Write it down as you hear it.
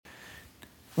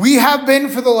We have been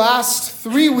for the last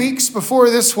 3 weeks before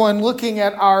this one looking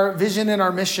at our vision and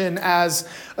our mission as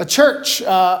a church.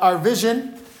 Our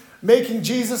vision, making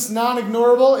Jesus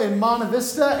non-ignorable in Monte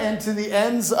Vista and to the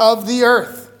ends of the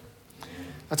earth.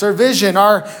 That's our vision.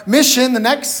 Our mission, the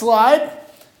next slide,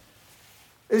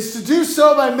 is to do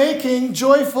so by making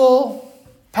joyful,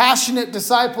 passionate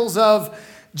disciples of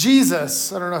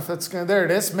Jesus. I don't know if that's going to, there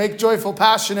it is. Make joyful,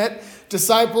 passionate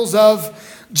disciples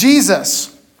of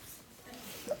Jesus.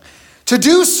 To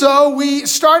do so, we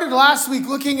started last week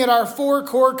looking at our 4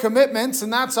 core commitments,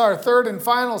 and that's our third and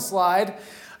final slide.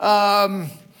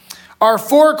 Our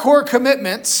 4 core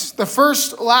commitments. The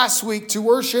first last week, to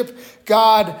worship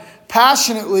God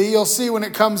passionately, you'll see when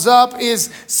it comes up, is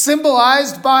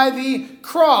symbolized by the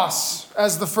cross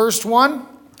as the first one.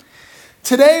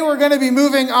 Today we're going to be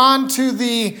moving on to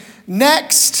the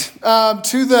next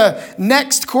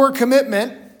core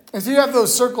commitment. If you have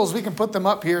those circles, we can put them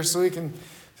up here so you can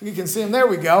see them. There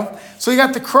we go. So you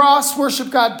got the cross, worship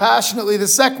God passionately. The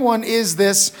second one is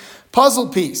this puzzle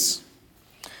piece.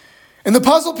 And the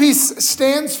puzzle piece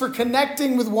stands for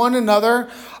connecting with one another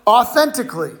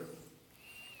authentically.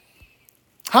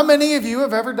 How many of you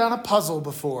have ever done a puzzle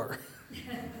before?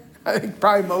 I think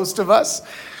probably most of us.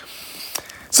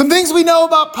 Some things we know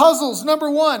about puzzles. Number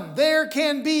 1, there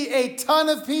can be a ton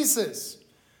of pieces.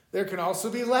 There can also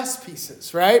be less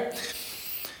pieces, right?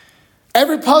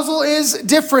 Every puzzle is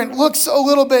different, looks a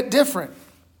little bit different.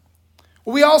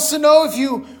 We also know if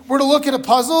you were to look at a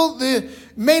puzzle, it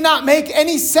may not make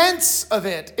any sense of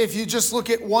it if you just look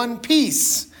at one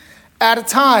piece at a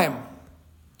time.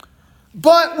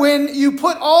 But when you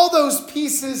put all those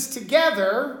pieces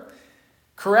together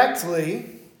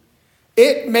correctly,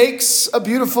 it makes a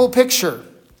beautiful picture.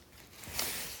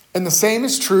 And the same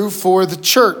is true for the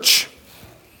church.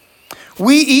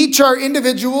 We each are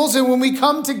individuals, and when we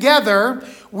come together,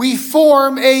 we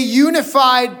form a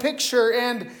unified picture,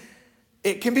 and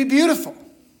it can be beautiful.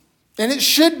 And it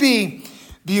should be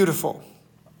beautiful.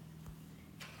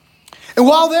 And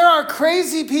while there are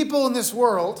crazy people in this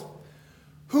world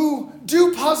who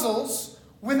do puzzles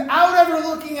without ever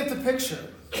looking at the picture,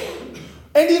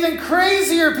 and even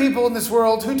crazier people in this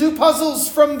world who do puzzles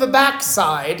from the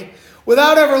backside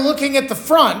without ever looking at the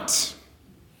front,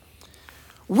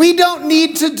 we don't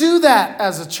need to do that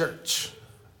as a church.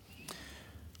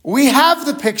 We have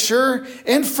the picture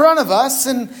in front of us,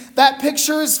 and that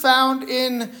picture is found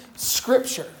in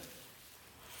Scripture.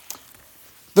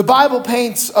 The Bible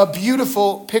paints a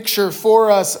beautiful picture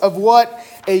for us of what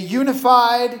a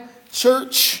unified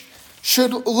church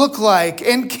should look like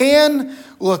and can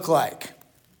look like.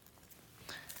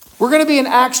 We're going to be in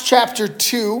Acts chapter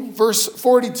 2, verse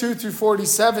 42 through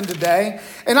 47 today.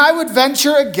 And I would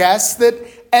venture a guess that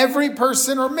every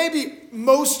person, or maybe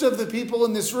most of the people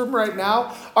in this room right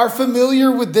now, are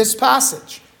familiar with this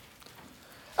passage.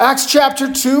 Acts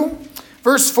chapter 2,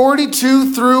 verse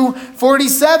 42 through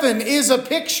 47 is a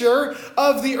picture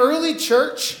of the early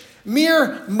church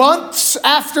mere months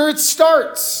after it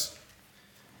starts.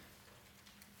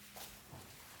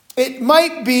 It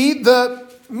might be the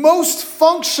most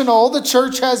functional the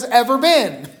church has ever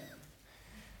been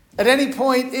at any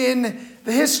point in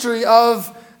the history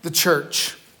of the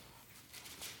church.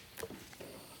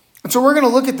 And so we're going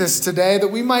to look at this today, that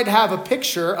we might have a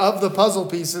picture of the puzzle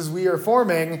pieces we are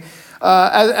forming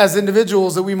as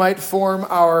individuals, that we might form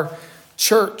our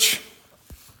church.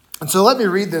 And so let me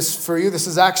read this for you. This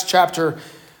is Acts chapter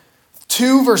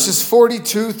 2, verses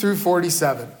 42 through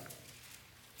 47.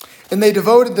 And they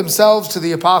devoted themselves to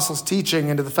the apostles' teaching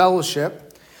and to the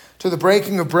fellowship, to the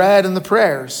breaking of bread and the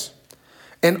prayers.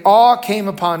 And awe came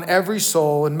upon every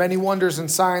soul, and many wonders and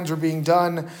signs were being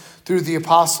done through the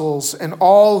apostles, and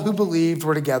all who believed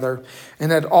were together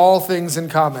and had all things in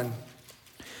common.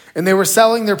 And they were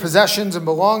selling their possessions and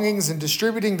belongings and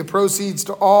distributing the proceeds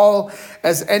to all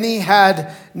as any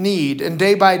had need. And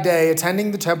day by day,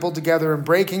 attending the temple together and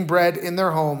breaking bread in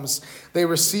their homes, they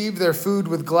received their food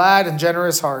with glad and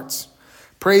generous hearts,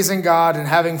 praising God and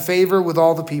having favor with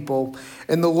all the people.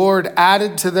 And the Lord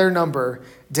added to their number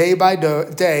day by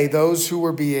day those who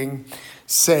were being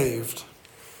saved.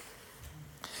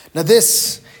 Now,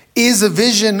 this is a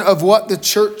vision of what the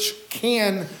church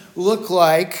can look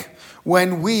like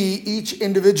when we, each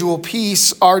individual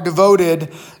piece, are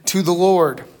devoted to the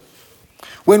Lord.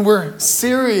 When we're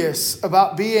serious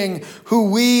about being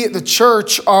who we, the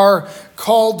church, are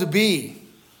called to be.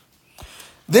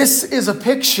 This is a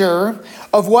picture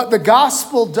of what the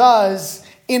gospel does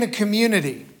in a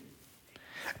community.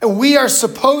 And we are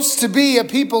supposed to be a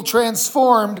people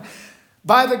transformed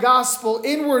by the gospel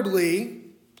inwardly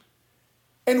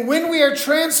And when we are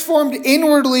transformed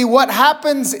inwardly, what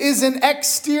happens is an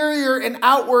exterior and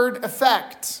outward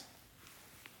effect.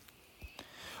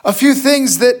 A few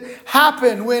things that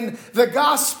happen when the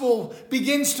gospel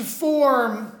begins to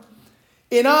form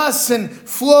in us and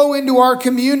flow into our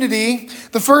community.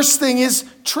 The first thing is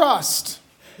trust.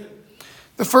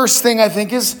 The first thing I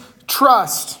think is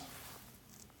trust.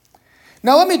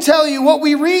 Now let me tell you, what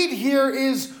we read here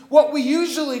is what we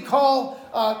usually call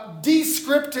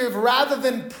descriptive rather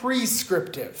than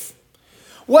prescriptive.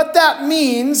 What that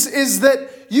means is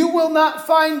that you will not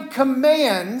find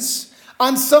commands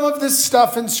on some of this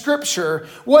stuff in Scripture.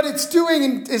 What it's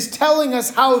doing is telling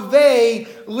us how they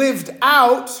lived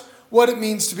out what it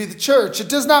means to be the church. It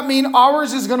does not mean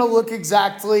ours is going to look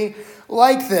exactly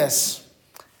like this.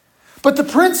 But the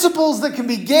principles that can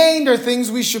be gained are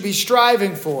things we should be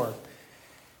striving for.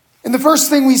 And the first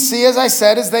thing we see, as I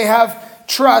said, is they have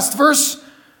trust. Verse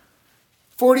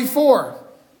 44.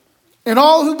 And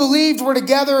all who believed were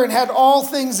together and had all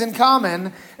things in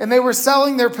common, and they were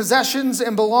selling their possessions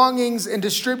and belongings and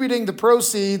distributing the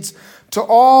proceeds to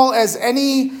all as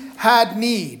any had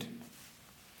need.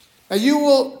 Now you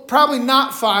will probably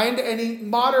not find any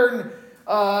modern,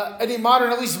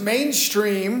 at least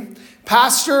mainstream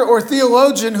pastor or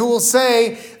theologian who will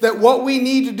say that what we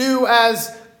need to do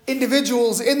as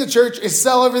individuals in the church is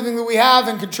sell everything that we have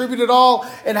and contribute it all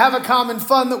and have a common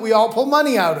fund that we all pull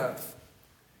money out of.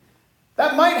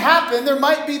 That might happen. There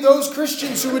might be those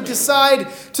Christians who would decide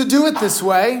to do it this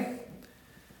way.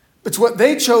 It's what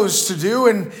they chose to do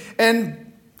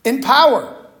and in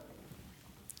power.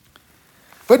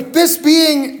 But this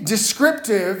being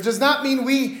descriptive does not mean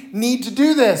we need to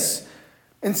do this.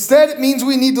 Instead, it means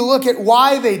we need to look at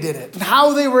why they did it and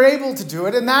how they were able to do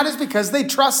it. And that is because they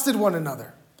trusted one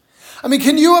another. I mean,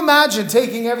 can you imagine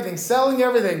taking everything, selling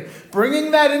everything,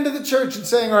 bringing that into the church and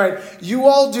saying, all right, you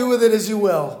all do with it as you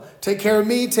will. Take care of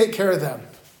me, take care of them.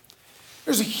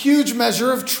 There's a huge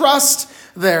measure of trust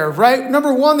there, right?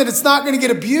 Number one, that it's not going to get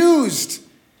abused.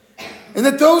 And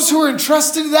that those who are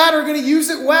entrusted to that are going to use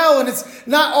it well. And it's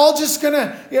not all just going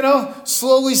to,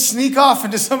 slowly sneak off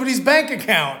into somebody's bank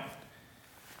account.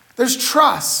 There's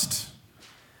trust.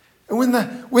 And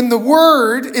when the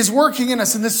word is working in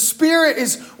us and the Spirit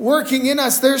is working in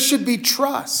us, there should be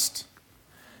trust.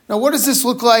 Now, what does this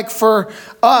look like for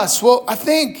us? Well, I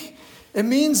think it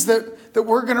means that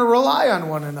we're going to rely on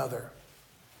one another.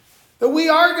 That we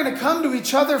are going to come to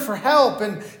each other for help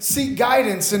and seek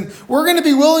guidance. And we're going to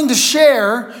be willing to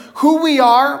share who we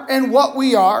are and what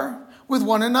we are with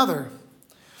one another.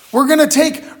 We're going to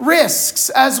take risks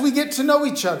as we get to know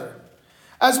each other.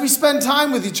 As we spend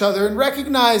time with each other and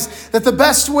recognize that the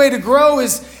best way to grow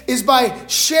is by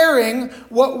sharing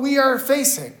what we are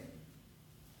facing.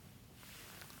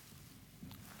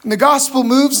 And the gospel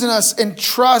moves in us and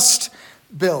trust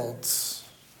builds.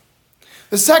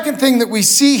 The second thing that we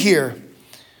see here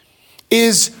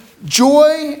is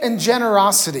joy and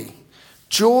generosity.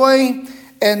 Joy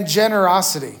and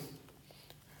generosity.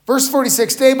 Verse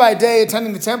 46, day by day,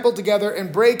 attending the temple together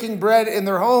and breaking bread in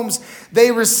their homes,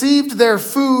 they received their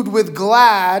food with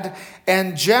glad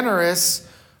and generous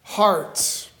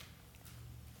hearts.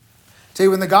 Tell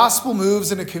you, when the gospel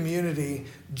moves in a community,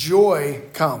 joy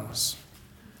comes.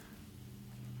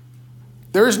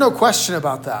 There is no question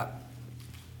about that.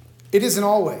 It isn't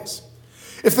always.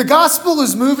 If the gospel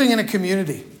is moving in a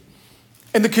community,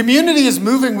 and the community is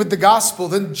moving with the gospel,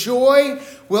 then joy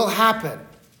will happen.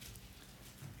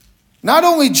 Not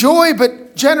only joy,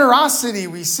 but generosity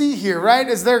we see here, right?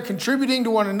 As they're contributing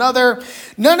to one another.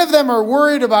 None of them are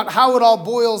worried about how it all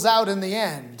boils out in the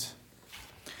end.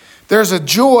 There's a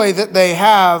joy that they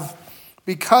have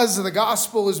because the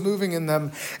gospel is moving in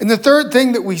them. And the third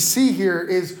thing that we see here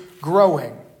is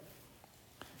growing.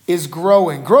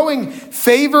 Growing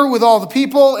favor with all the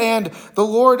people, and the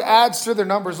Lord adds to their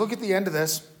numbers. Look at the end of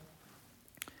this.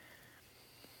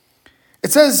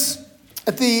 It says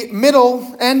at the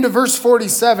middle end of verse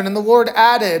 47, and the Lord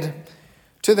added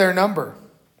to their number.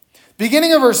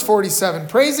 Beginning of verse 47,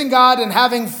 praising God and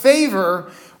having favor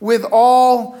with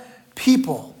all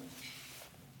people.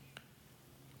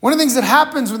 One of the things that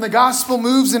happens when the gospel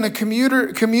moves in a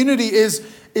community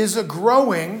is a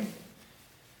growing.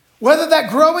 Whether that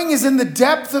growing is in the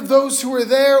depth of those who are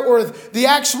there or the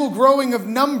actual growing of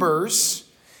numbers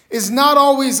is not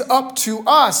always up to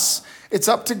us. It's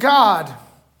up to God.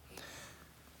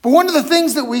 But one of the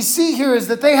things that we see here is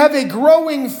that they have a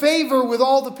growing favor with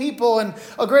all the people. And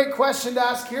a great question to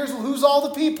ask here is, well, who's all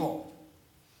the people?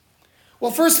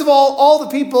 Well, first of all the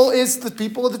people is the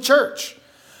people of the church.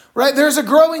 Right? There's a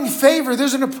growing favor.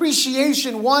 There's an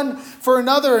appreciation one for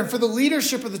another and for the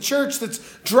leadership of the church that's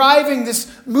driving this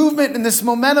movement and this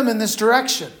momentum in this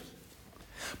direction.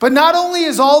 But not only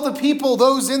is all the people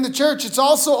those in the church, it's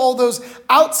also all those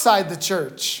outside the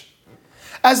church.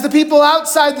 As the people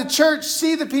outside the church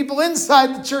see the people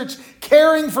inside the church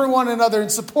caring for one another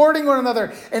and supporting one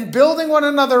another and building one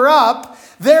another up,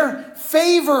 their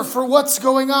favor for what's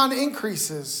going on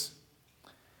increases.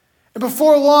 And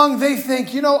before long, they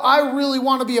think, I really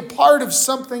want to be a part of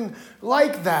something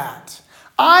like that.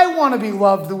 I want to be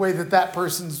loved the way that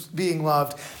person's being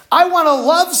loved. I want to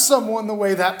love someone the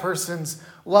way that person's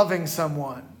loving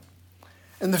someone.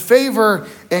 And the favor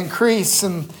increased.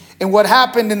 And what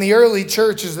happened in the early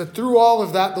church is that through all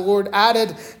of that, the Lord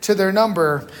added to their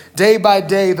number day by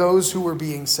day those who were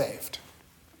being saved.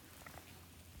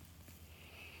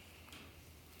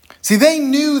 See, they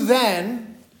knew then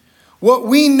what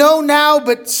we know now,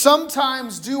 but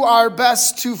sometimes do our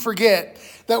best to forget,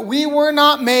 that we were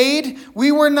not made,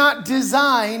 we were not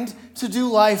designed to do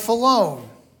life alone.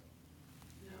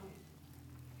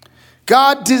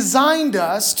 God designed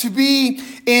us to be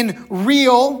in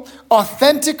real,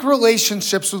 authentic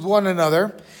relationships with one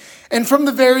another. And from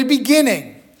the very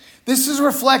beginning, this is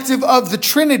reflective of the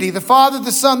Trinity, the Father,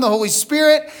 the Son, the Holy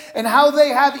Spirit, and how they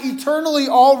have eternally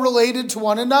all related to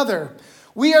one another.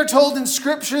 We are told in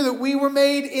Scripture that we were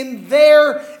made in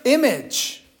their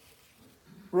image.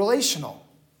 Relational.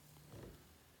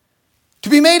 To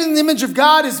be made in the image of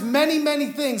God is many, many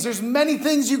things. There's many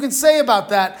things you can say about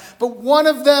that. But one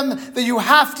of them that you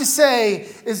have to say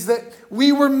is that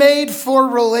we were made for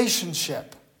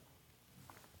relationship.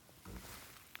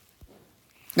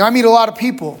 Now, I meet a lot of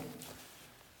people.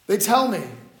 They tell me,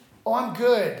 I'm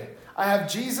good. I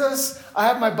have Jesus. I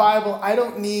have my Bible. I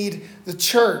don't need the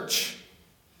church.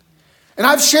 And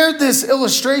I've shared this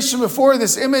illustration before,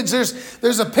 this image.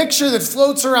 There's a picture that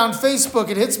floats around Facebook.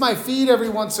 It hits my feed every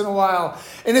once in a while.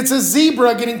 And it's a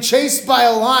zebra getting chased by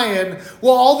a lion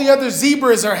while all the other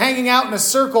zebras are hanging out in a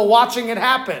circle watching it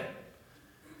happen.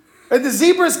 And the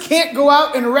zebras can't go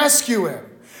out and rescue him.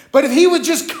 But if he would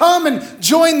just come and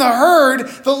join the herd,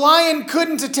 the lion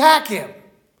couldn't attack him.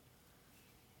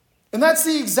 And that's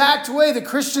the exact way that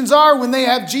Christians are when they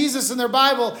have Jesus in their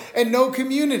Bible and no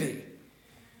community.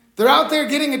 They're out there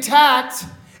getting attacked,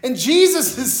 and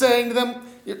Jesus is saying to them,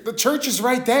 the church is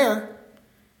right there.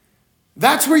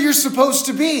 That's where you're supposed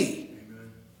to be.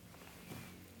 Amen.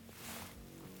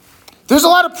 There's a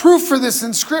lot of proof for this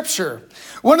in Scripture.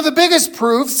 One of the biggest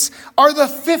proofs are the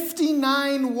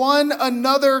 59 one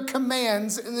another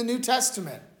commands in the New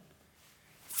Testament.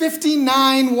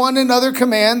 59 one another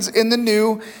commands in the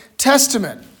New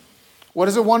Testament. What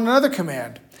is a one another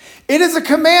command? It is a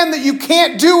command that you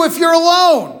can't do if you're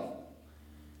alone.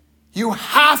 You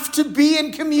have to be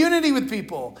in community with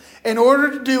people in order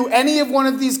to do any of one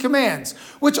of these commands,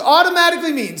 which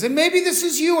automatically means, and maybe this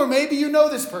is you or maybe you know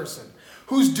this person,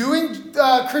 who's doing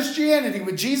Christianity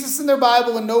with Jesus in their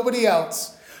Bible and nobody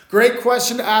else. Great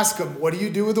question to ask them. What do you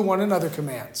do with the one another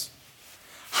commands?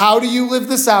 How do you live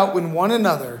this out when one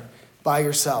another by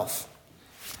yourself?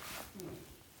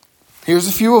 Here's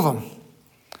a few of them.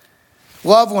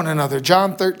 Love one another,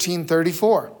 John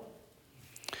 13:34.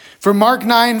 For Mark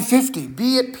 9:50,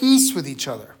 be at peace with each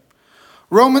other.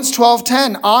 Romans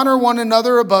 12:10, honor one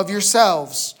another above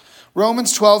yourselves.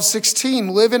 Romans 12:16,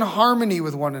 live in harmony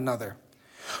with one another.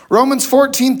 Romans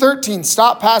 14:13,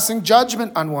 stop passing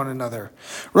judgment on one another.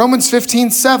 Romans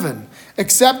 15:7,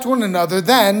 accept one another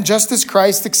then, just as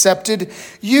Christ accepted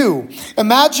you.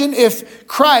 Imagine if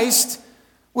Christ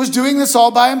was doing this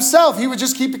all by himself. He would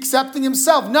just keep accepting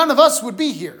himself. None of us would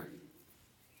be here.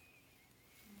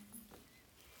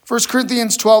 1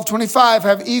 Corinthians 12:25,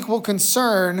 have equal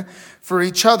concern for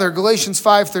each other. Galatians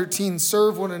 5:13,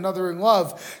 serve one another in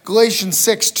love. Galatians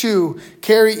 6:2,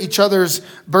 carry each other's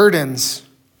burdens.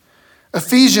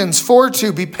 Ephesians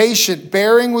 4:2, be patient,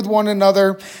 bearing with one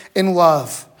another in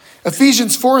love.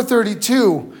 Ephesians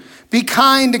 4:32, be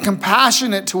kind and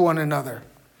compassionate to one another.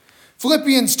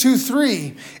 Philippians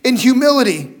 2:3, in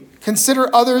humility,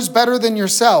 consider others better than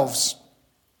yourselves.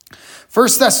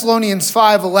 1 Thessalonians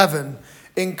 5:11,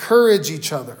 encourage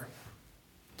each other.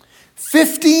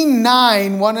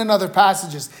 59 one another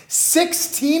passages.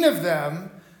 16 of them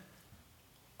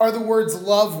are the words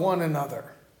love one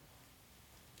another.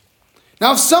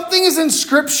 Now, if something is in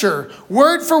Scripture,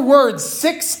 word for word,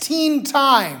 16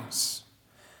 times,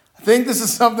 I think this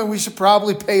is something we should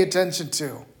probably pay attention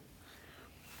to.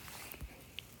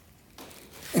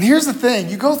 And here's the thing.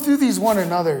 You go through these one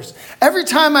another's. Every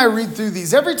time I read through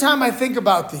these, every time I think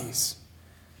about these,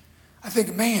 I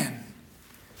think, man,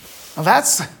 well,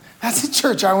 that's a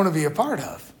church I want to be a part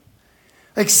of.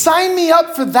 Like, sign me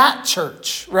up for that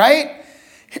church, right?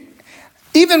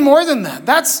 Even more than that,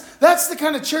 that's the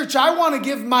kind of church I want to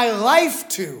give my life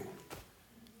to.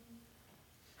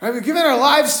 Right? We've given our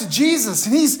lives to Jesus,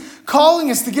 and he's calling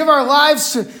us to give our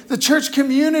lives to the church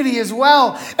community as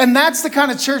well. And that's the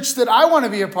kind of church that I want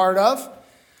to be a part of.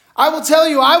 I will tell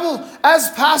you, I will,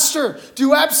 as pastor,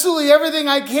 do absolutely everything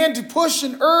I can to push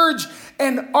and urge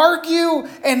and argue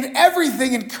and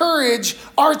everything, encourage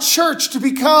our church to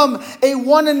become a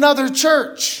one another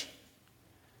church.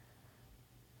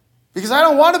 Because I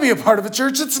don't want to be a part of a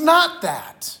church that's not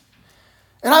that.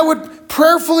 And I would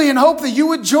prayerfully and hope that you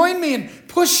would join me in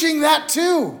pushing that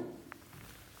too.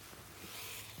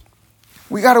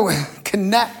 We got to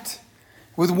connect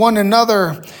with one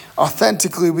another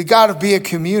authentically. We got to be a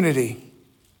community.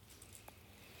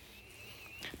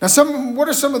 Now, what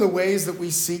are some of the ways that we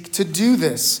seek to do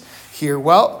this here?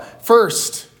 Well,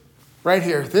 first, right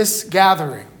here, this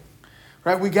gathering.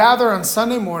 Right? We gather on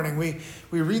Sunday morning. We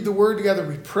read the word together.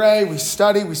 We pray. We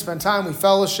study. We spend time. We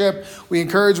fellowship. We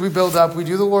encourage. We build up. We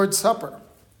do the Lord's Supper.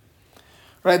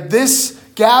 Right? This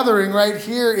gathering right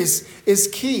here is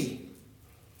key.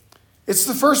 It's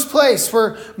the first place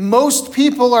where most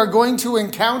people are going to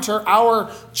encounter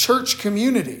our church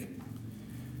community.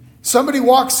 Somebody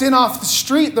walks in off the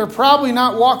street, they're probably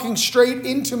not walking straight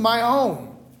into my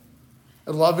home.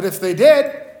 I'd love it if they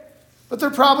did, but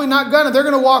they're probably not gonna. They're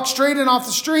gonna walk straight in off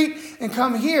the street and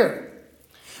come here.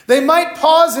 They might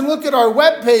pause and look at our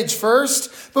webpage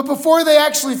first, but before they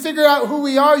actually figure out who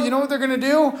we are, you know what they're gonna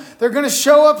do? They're gonna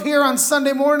show up here on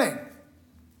Sunday morning.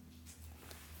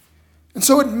 And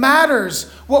so it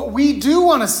matters what we do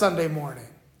on a Sunday morning.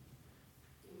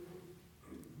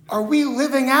 Are we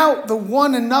living out the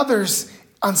one another's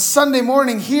on Sunday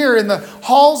morning here in the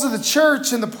halls of the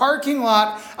church, in the parking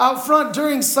lot, out front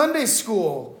during Sunday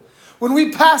school? When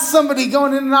we pass somebody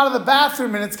going in and out of the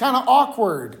bathroom and it's kind of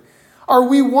awkward, are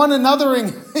we one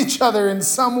anothering each other in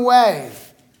some way?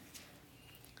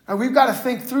 And we've got to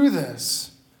think through this.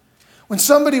 When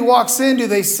somebody walks in, do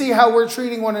they see how we're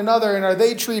treating one another, and are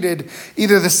they treated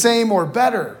either the same or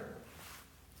better?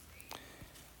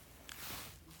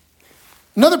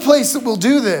 Another place that we'll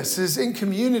do this is in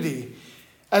community.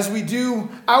 As we do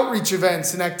outreach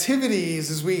events and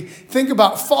activities, as we think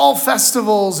about fall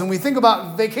festivals and we think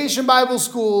about vacation Bible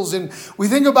schools and we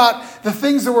think about the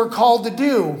things that we're called to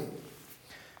do.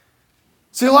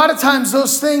 See, a lot of times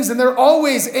those things, and they're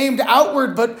always aimed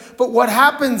outward, but what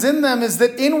happens in them is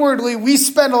that inwardly we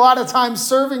spend a lot of time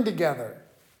serving together.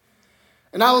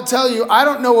 And I will tell you, I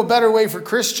don't know a better way for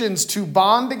Christians to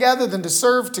bond together than to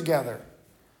serve together.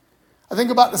 I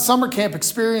think about the summer camp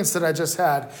experience that I just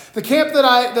had. The camp that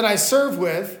I serve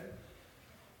with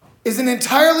is an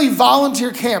entirely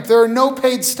volunteer camp. There are no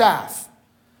paid staff.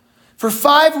 For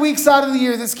 5 weeks out of the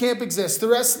year, this camp exists. The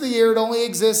rest of the year, it only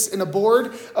exists in a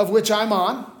board of which I'm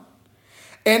on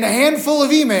and a handful of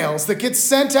emails that get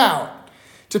sent out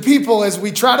to people as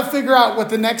we try to figure out what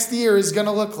the next year is going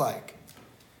to look like.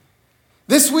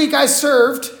 This week, I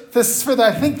served for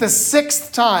I think the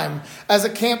 6th time as a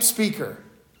camp speaker.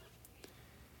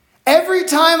 Every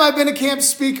time I've been a camp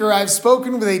speaker, I've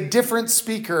spoken with a different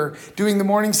speaker doing the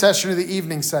morning session or the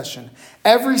evening session.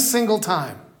 Every single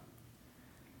time.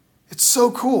 It's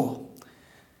so cool.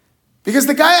 Because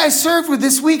the guy I served with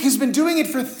this week has been doing it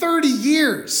for 30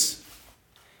 years.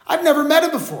 I've never met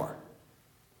him before.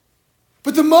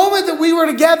 But the moment that we were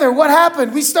together, what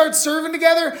happened? We start serving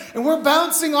together and we're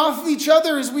bouncing off of each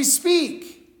other as we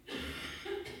speak.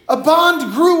 A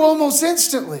bond grew almost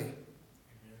instantly.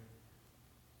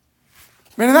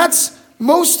 And that's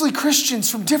mostly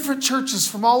Christians from different churches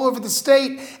from all over the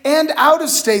state and out of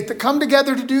state that come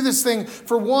together to do this thing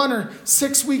for 1 or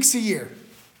 6 weeks a year.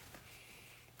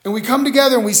 And we come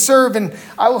together and we serve, and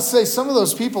I will say some of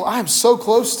those people I am so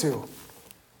close to.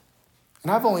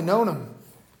 And I've only known them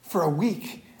for a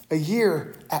week, a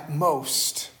year at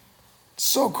most.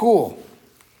 So cool.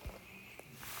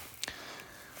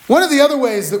 One of the other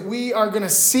ways that we are going to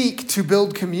seek to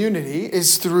build community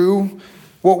is through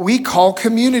what we call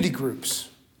community groups.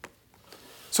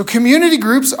 So community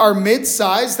groups are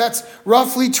mid-sized, that's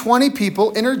roughly 20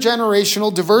 people,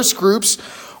 intergenerational, diverse groups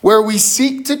where we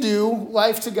seek to do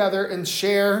life together and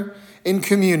share in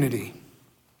community.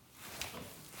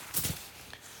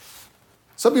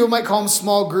 Some people might call them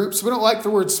small groups. We don't like the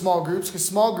word small groups because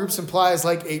small groups implies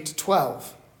like 8 to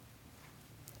 12.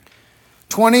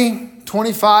 20,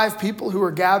 25 people who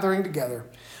are gathering together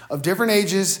of different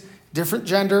ages, different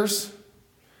genders,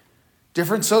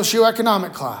 different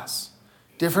socioeconomic class,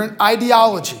 different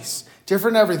ideologies,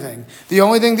 different everything. The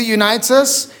only thing that unites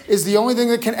us is the only thing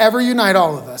that can ever unite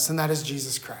all of us, and that is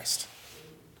Jesus Christ.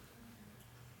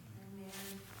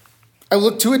 I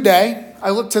look to a day, I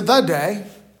look to the day,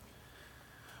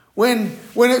 when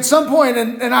at some point,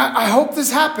 and I hope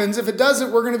this happens, if it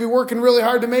doesn't, we're going to be working really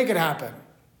hard to make it happen,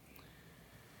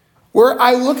 where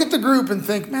I look at the group and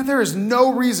think, man, there is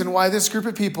no reason why this group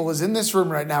of people is in this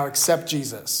room right now except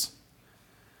Jesus.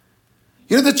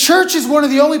 You know, the church is one of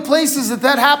the only places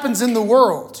that happens in the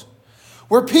world,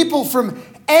 where people from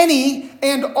any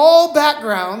and all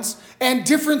backgrounds and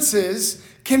differences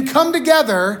can come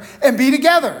together and be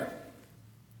together.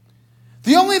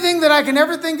 The only thing that I can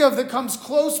ever think of that comes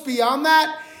close beyond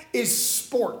that is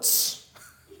sports.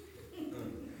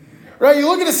 Right? You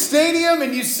look at a stadium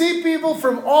and you see people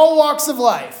from all walks of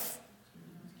life.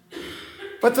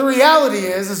 But the reality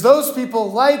is those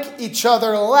people like each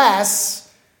other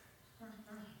less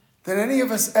than any of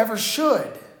us ever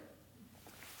should.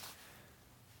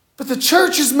 But the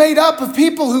church is made up of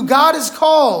people who God has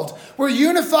called. We're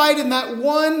unified in that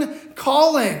one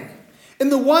calling, in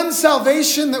the one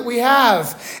salvation that we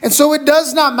have. And so it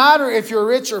does not matter if you're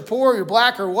rich or poor, you're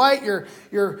black or white,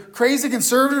 you're crazy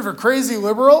conservative or crazy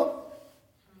liberal.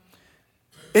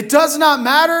 It does not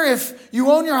matter if you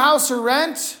own your house or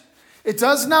rent. It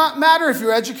does not matter if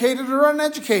you're educated or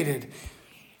uneducated.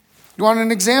 You want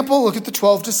an example? Look at the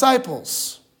 12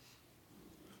 disciples.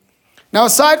 Now,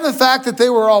 aside from the fact that they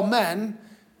were all men,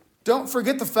 don't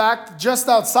forget the fact that just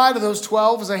outside of those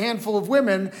 12 is a handful of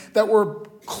women that were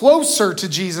closer to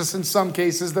Jesus in some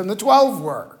cases than the 12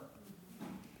 were.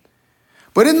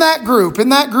 But in that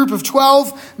group of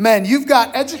 12 men, you've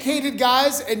got educated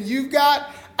guys and you've got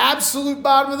absolute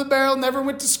bottom of the barrel, never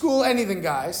went to school, anything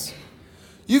guys.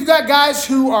 You've got guys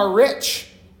who are rich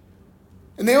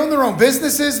and they own their own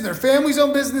businesses and their families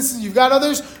own businesses. You've got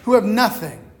others who have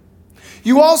nothing.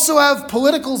 You also have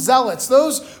political zealots,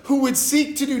 those who would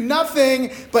seek to do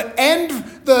nothing but end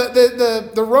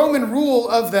the Roman rule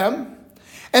of them.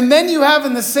 And then you have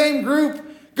in the same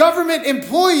group government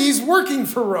employees working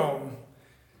for Rome,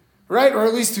 right? Or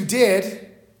at least who did.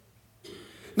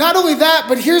 Not only that,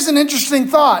 but here's an interesting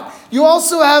thought. You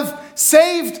also have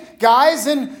saved guys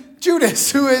and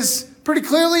Judas, who is pretty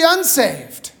clearly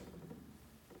unsaved.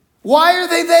 Why are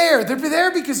they there? They're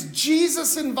there because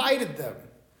Jesus invited them.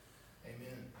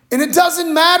 And it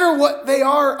doesn't matter what they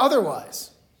are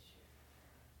otherwise.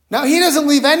 Now, he doesn't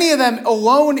leave any of them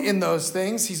alone in those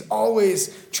things. He's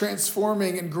always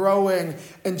transforming and growing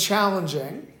and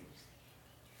challenging.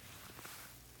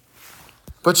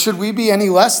 But should we be any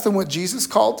less than what Jesus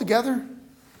called together?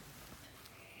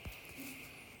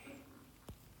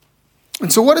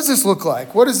 And so what does this look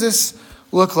like? What does this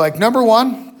look like? Number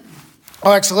one,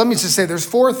 let me just say there's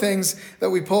 4 things that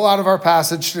we pull out of our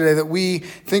passage today that we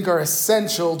think are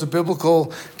essential to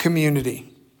biblical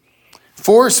community.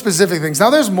 4 specific things.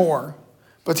 Now there's more,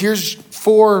 but here's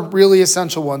 4 really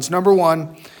essential ones. Number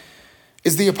 1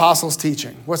 is the apostles'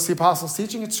 teaching. What's the apostles'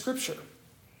 teaching? It's Scripture.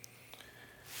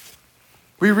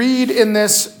 We read in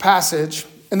this passage,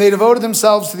 and they devoted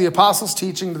themselves to the apostles'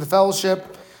 teaching, to the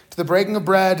fellowship, to the breaking of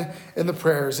bread, and the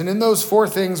prayers. And in those 4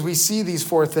 things, we see these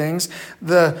 4 things: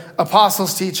 the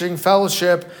apostles' teaching,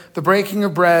 fellowship, the breaking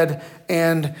of bread,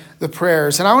 and the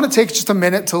prayers. And I want to take just a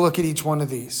minute to look at each one of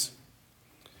these.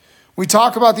 We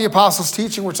talk about the apostles'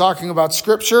 teaching. We're talking about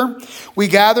Scripture. We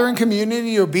gather in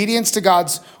community, obedience to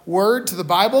God's word, to the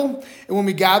Bible. And when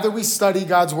we gather, we study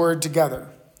God's word together.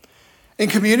 In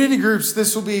community groups,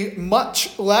 this will be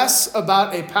much less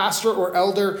about a pastor or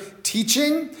elder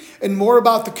teaching and more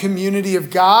about the community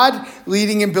of God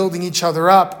leading and building each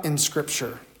other up in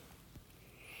Scripture.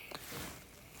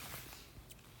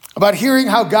 About hearing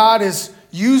how God is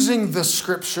using the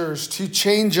Scriptures to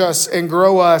change us and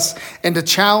grow us and to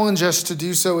challenge us to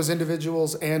do so as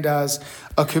individuals and as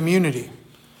a community.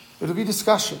 It'll be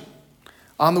discussion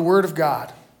on the Word of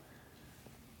God.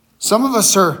 Some of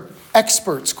us are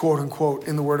experts, quote unquote,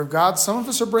 in the Word of God. Some of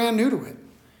us are brand new to it.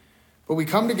 But we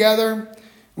come together,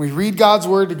 we read God's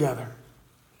Word together.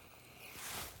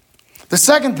 The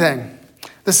second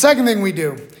thing we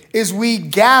do is we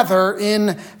gather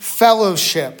in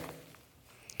fellowship.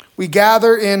 We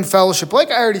gather in fellowship.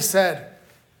 Like I already said,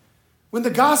 when the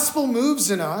gospel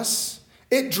moves in us,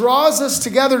 it draws us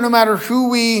together no matter who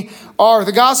we are.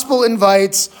 The gospel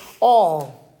invites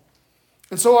all.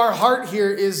 And so our heart here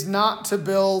is not to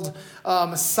build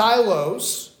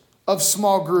silos of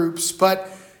small groups, but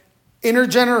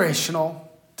intergenerational,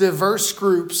 diverse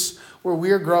groups where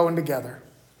we are growing together.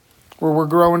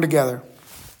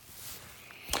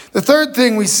 The third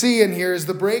thing we see in here is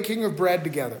the breaking of bread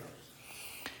together.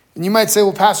 And you might say,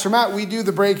 well, Pastor Matt, we do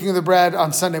the breaking of the bread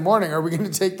on Sunday morning. Are we going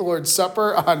to take the Lord's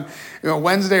Supper on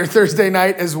Wednesday or Thursday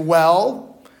night as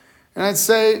well? And I'd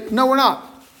say, no, we're not.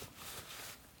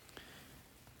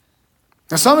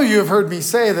 Now, some of you have heard me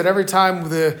say that every time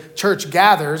the church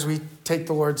gathers, we take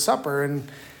the Lord's Supper. And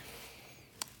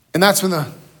that's when the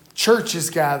church is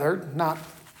gathered, not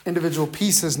individual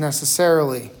pieces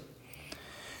necessarily.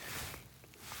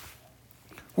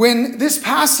 When this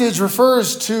passage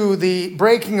refers to the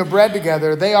breaking of bread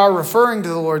together, they are referring to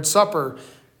the Lord's Supper,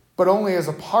 but only as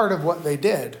a part of what they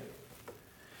did.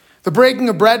 The breaking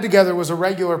of bread together was a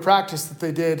regular practice that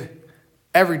they did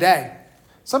every day.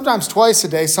 Sometimes twice a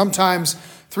day, sometimes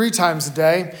 3 times a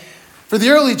day. For the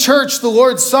early church, the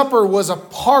Lord's Supper was a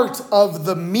part of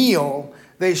the meal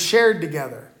they shared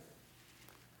together.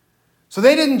 So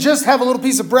they didn't just have a little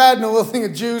piece of bread and a little thing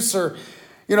of juice, or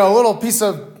a little piece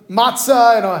of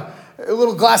matzah and a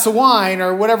little glass of wine,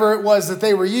 or whatever it was that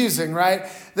they were using, right?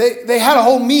 They had a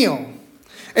whole meal.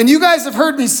 And you guys have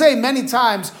heard me say many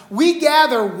times, we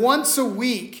gather once a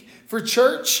week for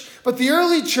church, but the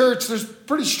early church, there's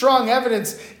pretty strong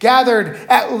evidence, gathered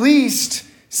at least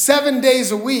 7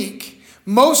 days a week.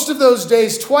 Most of those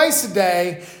days twice a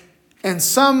day, and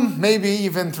some maybe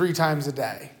even 3 times a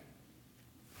day.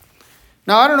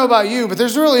 Now, I don't know about you, but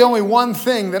there's really only one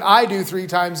thing that I do 3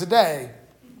 times a day,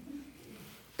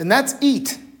 and that's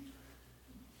eat.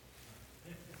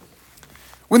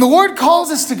 When the Lord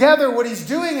calls us together, what he's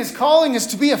doing is calling us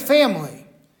to be a family.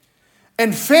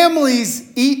 And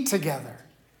families eat together,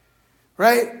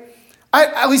 right?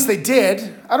 At least they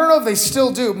did. I don't know if they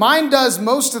still do. Mine does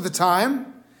most of the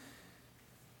time.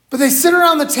 But they sit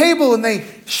around the table and they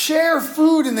share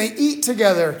food and they eat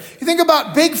together. You think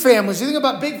about big families. You think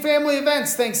about big family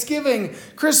events, Thanksgiving,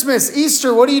 Christmas,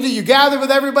 Easter. What do? You gather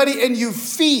with everybody and you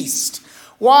feast.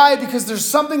 Why? Because there's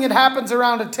something that happens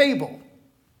around a table.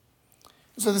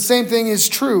 So the same thing is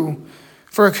true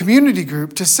for a community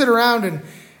group, to sit around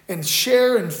and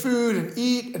share in food and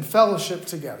eat and fellowship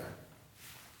together.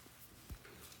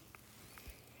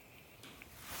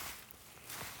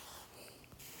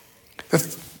 The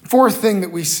fourth thing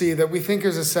that we see that we think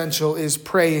is essential is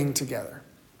praying together.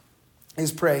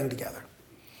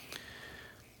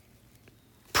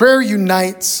 Prayer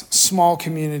unites small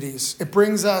communities. It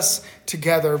brings us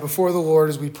together before the Lord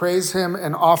as we praise him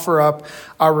and offer up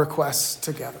our requests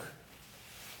together.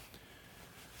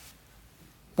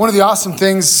 One of the awesome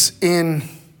things in,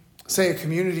 say, a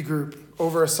community group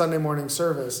over a Sunday morning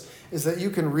service is that you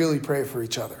can really pray for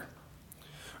each other.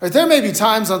 Right, there may be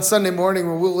times on Sunday morning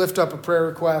where we'll lift up a prayer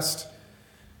request.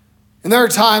 And there are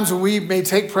times when we may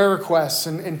take prayer requests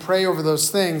and pray over those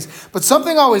things. But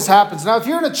something always happens. Now, if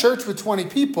you're in a church with 20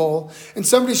 people and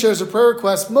somebody shares a prayer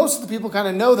request, most of the people kind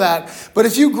of know that. But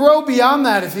if you grow beyond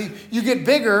that, if you get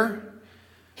bigger,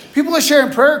 people are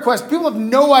sharing prayer requests. People have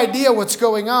no idea what's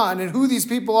going on and who these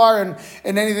people are and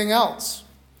anything else.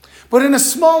 But in a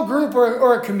small group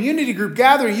or a community group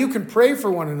gathering, you can pray for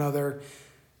one another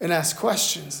and ask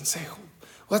questions and say,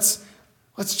 let's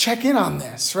check in on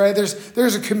this, right?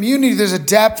 There's a community, there's a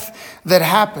depth that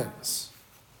happens.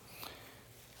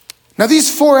 Now, these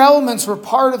 4 elements were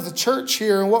part of the church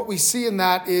here, and what we see in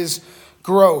that is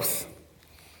growth.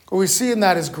 What we see in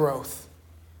that is growth.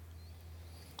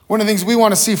 One of the things we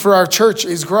want to see for our church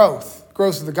is growth.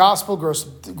 Growth of the gospel,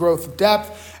 growth of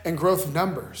depth, and growth of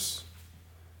numbers.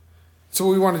 So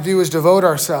what we want to do is devote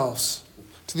ourselves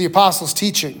to the apostles'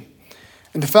 teaching,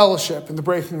 and to fellowship, and the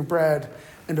breaking of bread,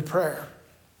 and to prayer.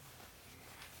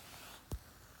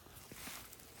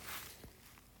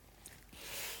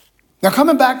 Now,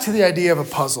 coming back to the idea of a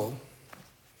puzzle,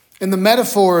 and the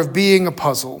metaphor of being a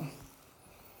puzzle,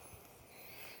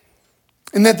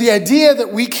 and that the idea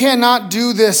that we cannot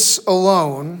do this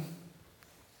alone,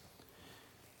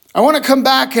 I want to come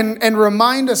back and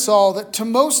remind us all that to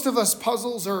most of us,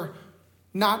 puzzles are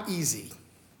not easy.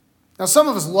 Now, some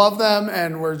of us love them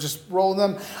and we're just rolling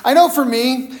them. I know for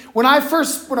me, when a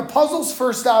puzzle's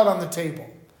first out on the table,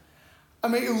 I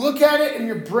mean, you look at it and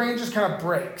your brain just kind of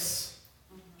breaks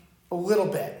a little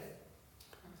bit.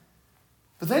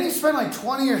 But then you spend like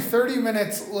 20 or 30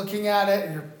 minutes looking at it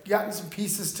and you're getting some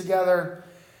pieces together.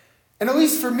 And at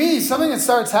least for me, something that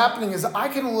starts happening is I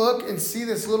can look and see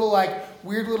this little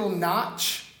weird little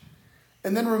notch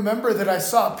and then remember that I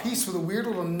saw a piece with a weird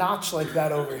little notch like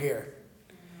that over here.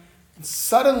 And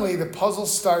suddenly the puzzle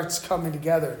starts coming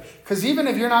together. Because even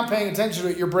if you're not paying attention to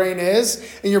it, your brain is.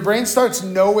 And your brain starts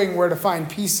knowing where to find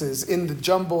pieces in the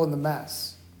jumble and the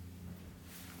mess.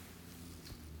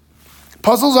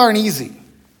 Puzzles aren't easy.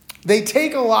 They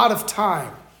take a lot of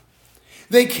time.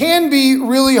 They can be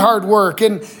really hard work.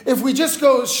 And if we just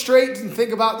go straight and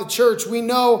think about the church, we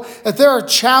know that there are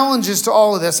challenges to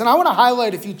all of this. And I want to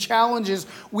highlight a few challenges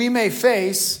we may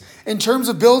face in terms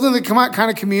of building the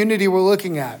kind of community we're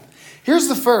looking at. Here's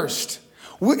the first.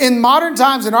 In modern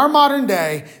times, in our modern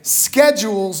day,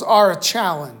 schedules are a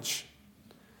challenge.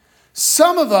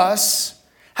 Some of us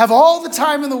have all the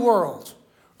time in the world.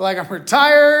 Like, I'm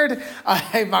retired,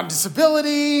 I'm on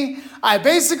disability, I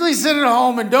basically sit at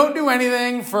home and don't do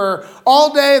anything for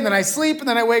all day, and then I sleep, and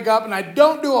then I wake up, and I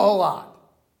don't do a whole lot.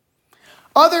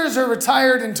 Others are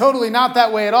retired and totally not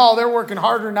that way at all. They're working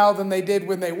harder now than they did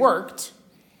when they worked.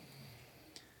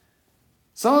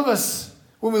 Some of us,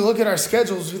 when we look at our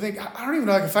schedules, we think, I don't even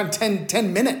know if I can find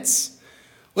 10 minutes,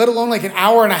 let alone like an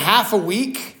hour and a half a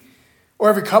week or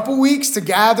every couple weeks to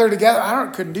gather together.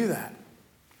 Couldn't do that.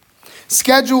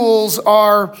 Schedules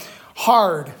are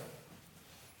hard.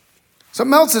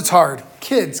 Something else that's hard.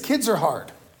 Kids are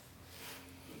hard.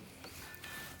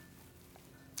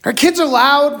 Our kids are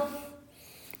loud.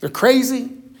 They're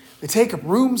crazy. They take up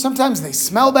room. Sometimes they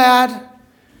smell bad.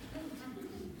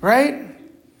 Right?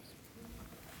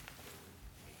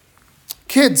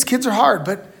 Kids are hard,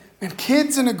 but man,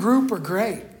 kids in a group are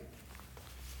great.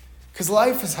 Because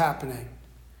life is happening.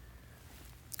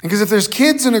 Because if there's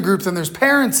kids in a group, then there's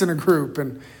parents in a group.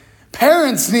 And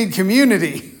parents need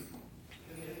community.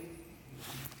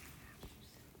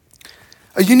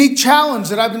 A unique challenge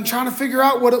that I've been trying to figure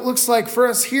out what it looks like for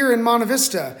us here in Monte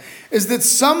Vista is that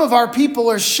some of our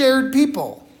people are shared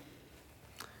people.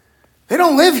 They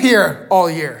don't live here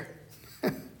all year.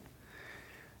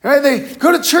 Right? They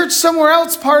go to church somewhere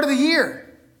else part of the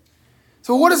year.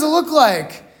 So what does it look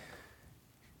like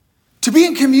to be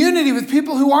in community with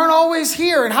people who aren't always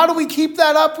here? And how do we keep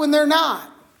that up when they're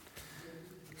not?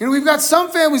 We've got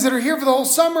some families that are here for the whole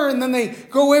summer and then they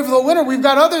go away for the winter. We've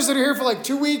got others that are here for like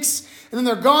 2 weeks and then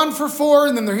they're gone for 4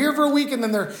 and then they're here for a week and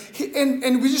then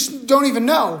and we just don't even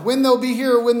know when they'll be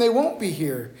here or when they won't be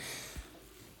here.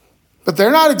 But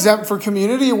they're not exempt for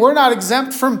community. We're not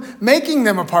exempt from making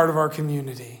them a part of our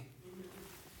community.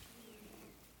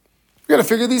 We've got to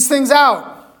figure these things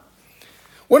out.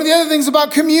 One of the other things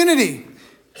about community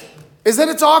is that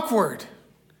it's awkward.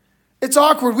 It's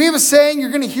awkward. We have a saying, you're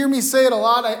going to hear me say it a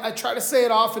lot. I try to say it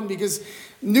often because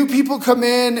new people come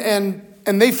in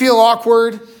and they feel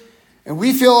awkward. And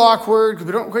we feel awkward because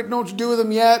we don't quite know what to do with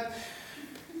them yet.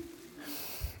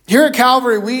 Here at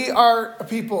Calvary, we are a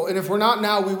people, and if we're not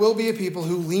now, we will be a people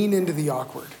who lean into the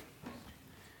awkward.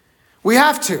 We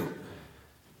have to.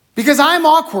 Because I'm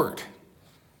awkward.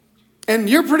 And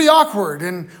you're pretty awkward.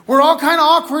 And we're all kind of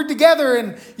awkward together.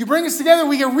 And you bring us together,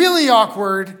 we get really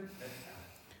awkward.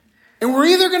 And we're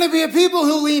either going to be a people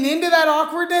who lean into that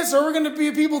awkwardness or we're going to be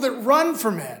a people that run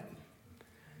from it.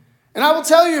 And I will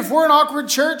tell you, if we're an awkward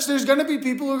church, there's going to be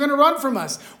people who are going to run from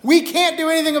us. We can't do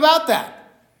anything about that.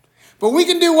 But we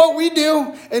can do what we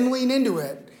do and lean into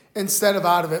it instead of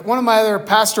out of it. One of my other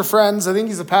pastor friends, I think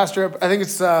he's a pastor, I think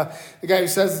it's the guy who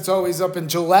says it's always up in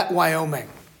Gillette, Wyoming.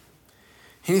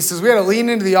 And he says, we got to lean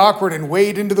into the awkward and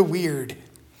wade into the weird.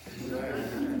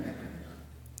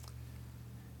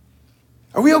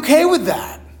 Are we okay with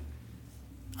that?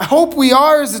 I hope we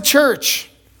are as a church.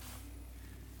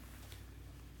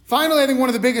 Finally, I think one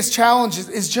of the biggest challenges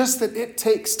is just that it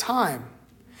takes time.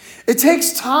 It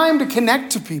takes time to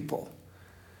connect to people.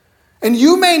 And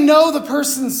you may know the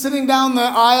person sitting down the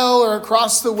aisle or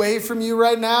across the way from you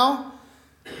right now,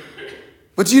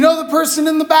 but do you know the person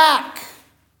in the back?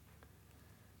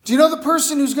 Do you know the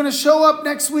person who's going to show up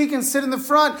next week and sit in the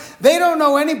front? They don't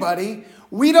know anybody.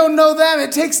 We don't know them.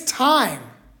 It takes time.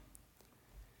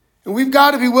 And we've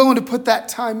got to be willing to put that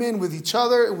time in with each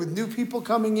other and with new people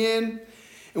coming in.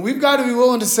 And we've got to be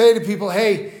willing to say to people,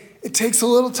 hey, it takes a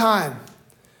little time.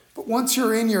 But once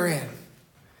you're in,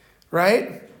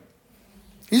 right?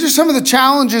 These are some of the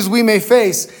challenges we may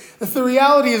face. But the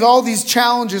reality is all these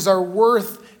challenges are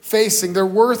worth facing. They're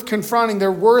worth confronting.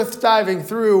 They're worth diving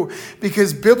through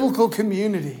because biblical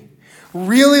community,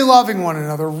 really loving one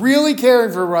another, really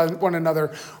caring for one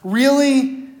another,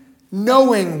 really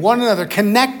knowing one another,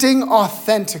 connecting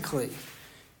authentically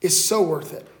is so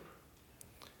worth it.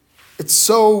 It's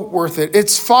so worth it.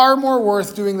 It's far more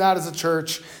worth doing that as a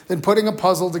church than putting a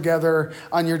puzzle together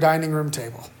on your dining room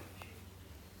table.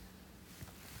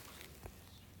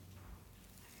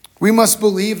 We must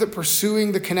believe that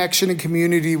pursuing the connection and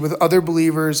community with other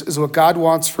believers is what God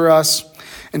wants for us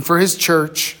and for his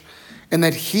church, and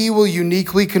that he will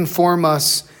uniquely conform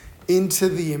us into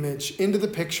the image, into the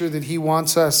picture that he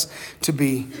wants us to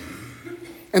be.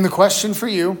 And the question for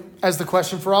you, as the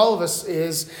question for all of us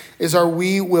is are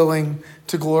we willing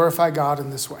to glorify God in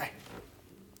this way?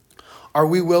 Are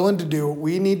we willing to do what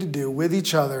we need to do with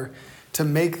each other to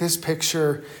make this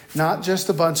picture not just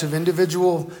a bunch of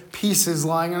individual pieces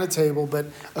lying on a table, but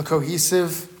a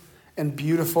cohesive and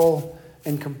beautiful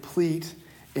and complete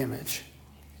image?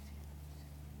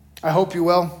 I hope you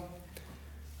will.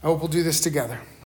 I hope we'll do this together.